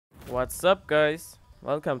What's up, guys?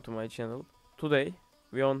 Welcome to my channel. Today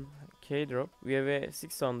we on K-drop. We have a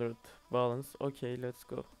 600 balance. Okay, let's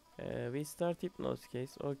go. We start hypnosis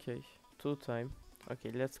case. Okay, 2 time.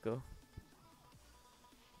 Okay, let's go.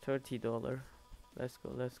 $30. Let's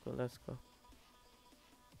go. Let's go. Let's go.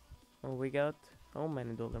 Oh, we got how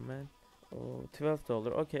many dollar, man? Oh,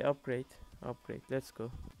 $12. Okay, upgrade. Upgrade. Let's go.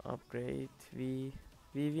 Upgrade. We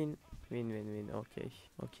win. Win. Okay.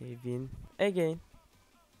 Okay, win again.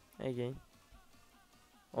 Again.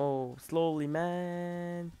 Oh, slowly,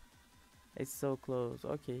 man. It's so close.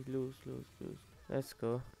 Okay, lose. Let's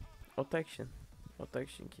go. Protection.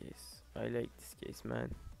 Protection case. I like this case,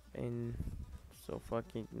 man. And so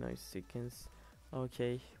fucking nice seconds.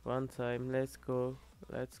 Okay, 1 time. Let's go.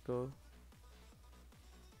 Let's go.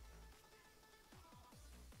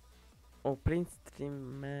 Oh, Prince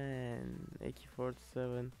Stream, man.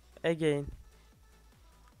 AK-47. Again.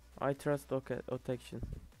 I trust protection.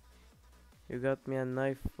 You got me a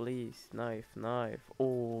knife, please. Knife.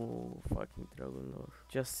 Oh, fucking Dragon Lord.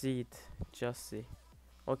 Just see it. Just see.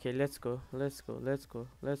 Okay, let's go. This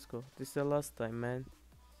is the last time, man.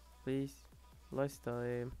 Please. Last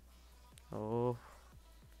time. Oh.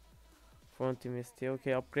 Front MST.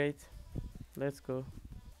 Okay, upgrade. Let's go.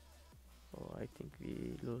 Oh, I think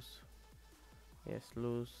we lose. Yes,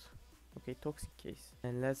 lose. Okay, toxic case.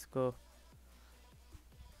 And let's go.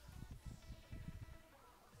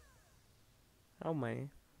 How many?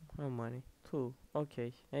 2.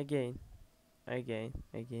 Okay, again.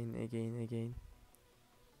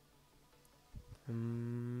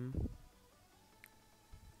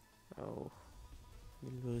 Oh, we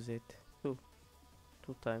lose it. 2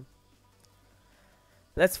 time.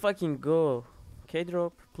 Let's fucking go.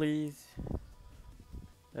 K-drop, please.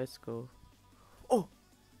 Let's go.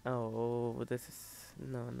 Oh, this is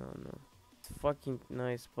no. It's fucking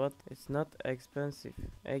nice, but it's not expensive.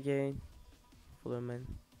 Again, Fullerman.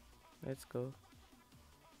 Let's go.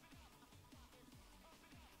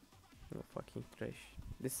 No fucking trash.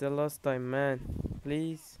 This is the last time, man.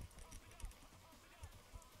 Please.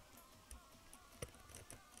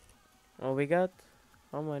 Oh, we got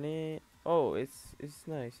how many? Oh, it's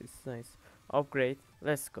nice. Upgrade.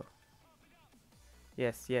 Let's go.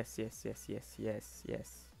 Yes.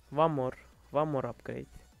 One more upgrade.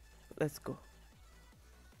 Let's go.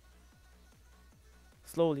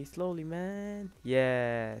 Slowly, man.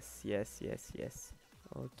 Yes.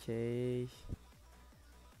 Okay.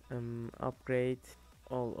 Upgrade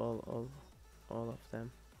all of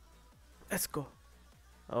them. Let's go.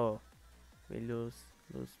 Oh, we lose.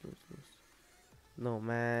 No,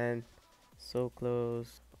 man. So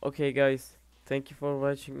close. Okay, guys. Thank you for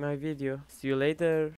watching my video. See you later.